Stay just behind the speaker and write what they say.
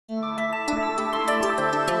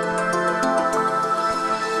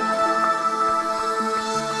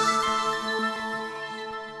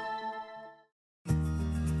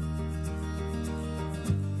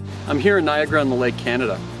here in Niagara-on-the-Lake,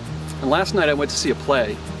 Canada, and last night I went to see a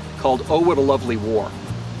play called Oh, What a Lovely War.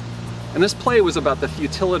 And this play was about the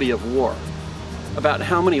futility of war, about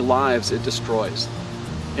how many lives it destroys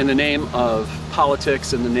in the name of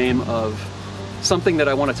politics, in the name of something that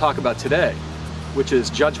I want to talk about today, which is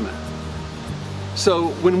judgment. So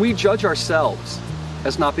when we judge ourselves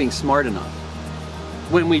as not being smart enough,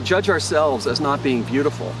 when we judge ourselves as not being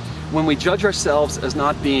beautiful, when we judge ourselves as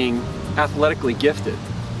not being athletically gifted,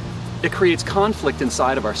 it creates conflict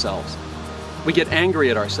inside of ourselves. We get angry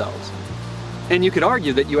at ourselves. And you could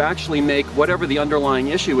argue that you actually make whatever the underlying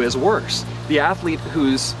issue is worse. The athlete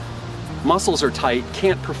whose muscles are tight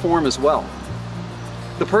can't perform as well.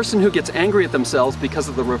 The person who gets angry at themselves because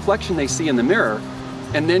of the reflection they see in the mirror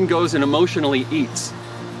and then goes and emotionally eats.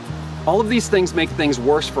 All of these things make things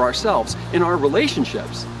worse for ourselves. In our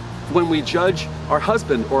relationships, when we judge our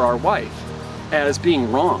husband or our wife as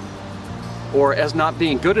being wrong or as not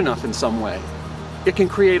being good enough in some way, it can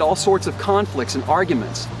create all sorts of conflicts and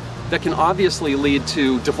arguments that can obviously lead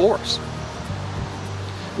to divorce.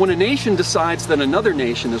 When a nation decides that another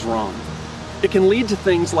nation is wrong, it can lead to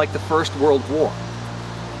things like the First World War.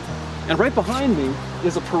 And right behind me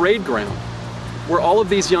is a parade ground where all of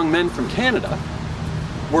these young men from Canada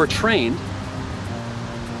were trained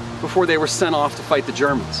before they were sent off to fight the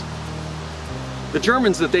Germans. The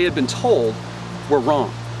Germans that they had been told were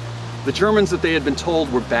wrong. The Germans that they had been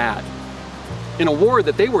told were bad, in a war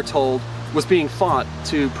that they were told was being fought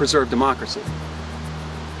to preserve democracy.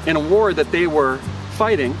 In a war that they were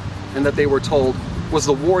fighting and that they were told was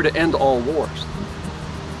the war to end all wars.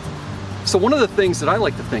 So one of the things that I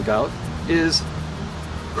like to think of is,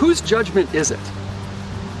 whose judgment is it?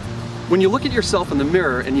 When you look at yourself in the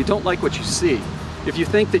mirror and you don't like what you see, if you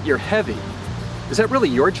think that you're heavy, is that really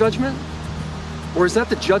your judgment? Or is that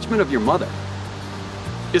the judgment of your mother?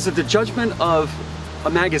 Is it the judgment of a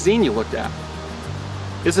magazine you looked at?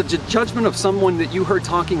 Is it the judgment of someone that you heard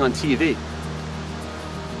talking on TV?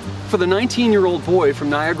 For the 19-year-old boy from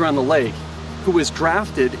Niagara-on-the-Lake who was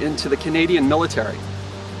drafted into the Canadian military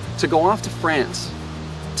to go off to France,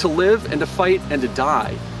 to live and to fight and to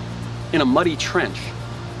die in a muddy trench,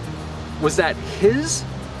 was that his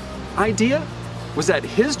idea? Was that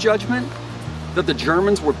his judgment that the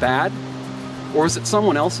Germans were bad? Or is it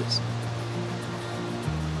someone else's?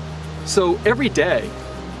 So every day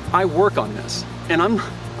I work on this, and I'm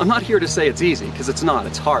not here to say it's easy, because it's not,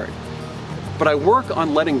 it's hard. But I work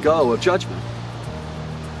on letting go of judgment.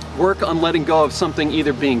 Work on letting go of something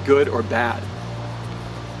either being good or bad.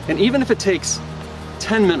 And even if it takes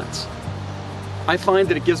 10 minutes, I find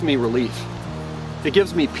that it gives me relief. It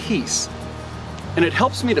gives me peace. And it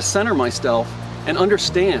helps me to center myself and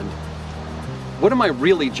understand, what am I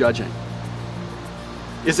really judging?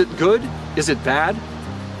 Is it good? Is it bad?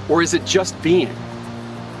 Or is it just being?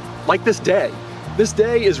 Like this day. This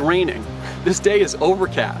day is raining. This day is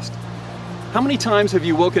overcast. How many times have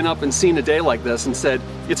you woken up and seen a day like this and said,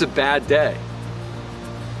 it's a bad day?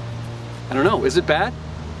 I don't know, is it bad?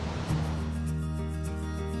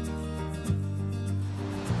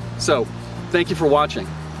 So, thank you for watching,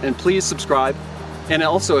 and please subscribe. And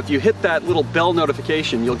also, if you hit that little bell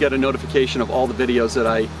notification, you'll get a notification of all the videos that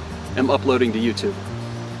I am uploading to YouTube.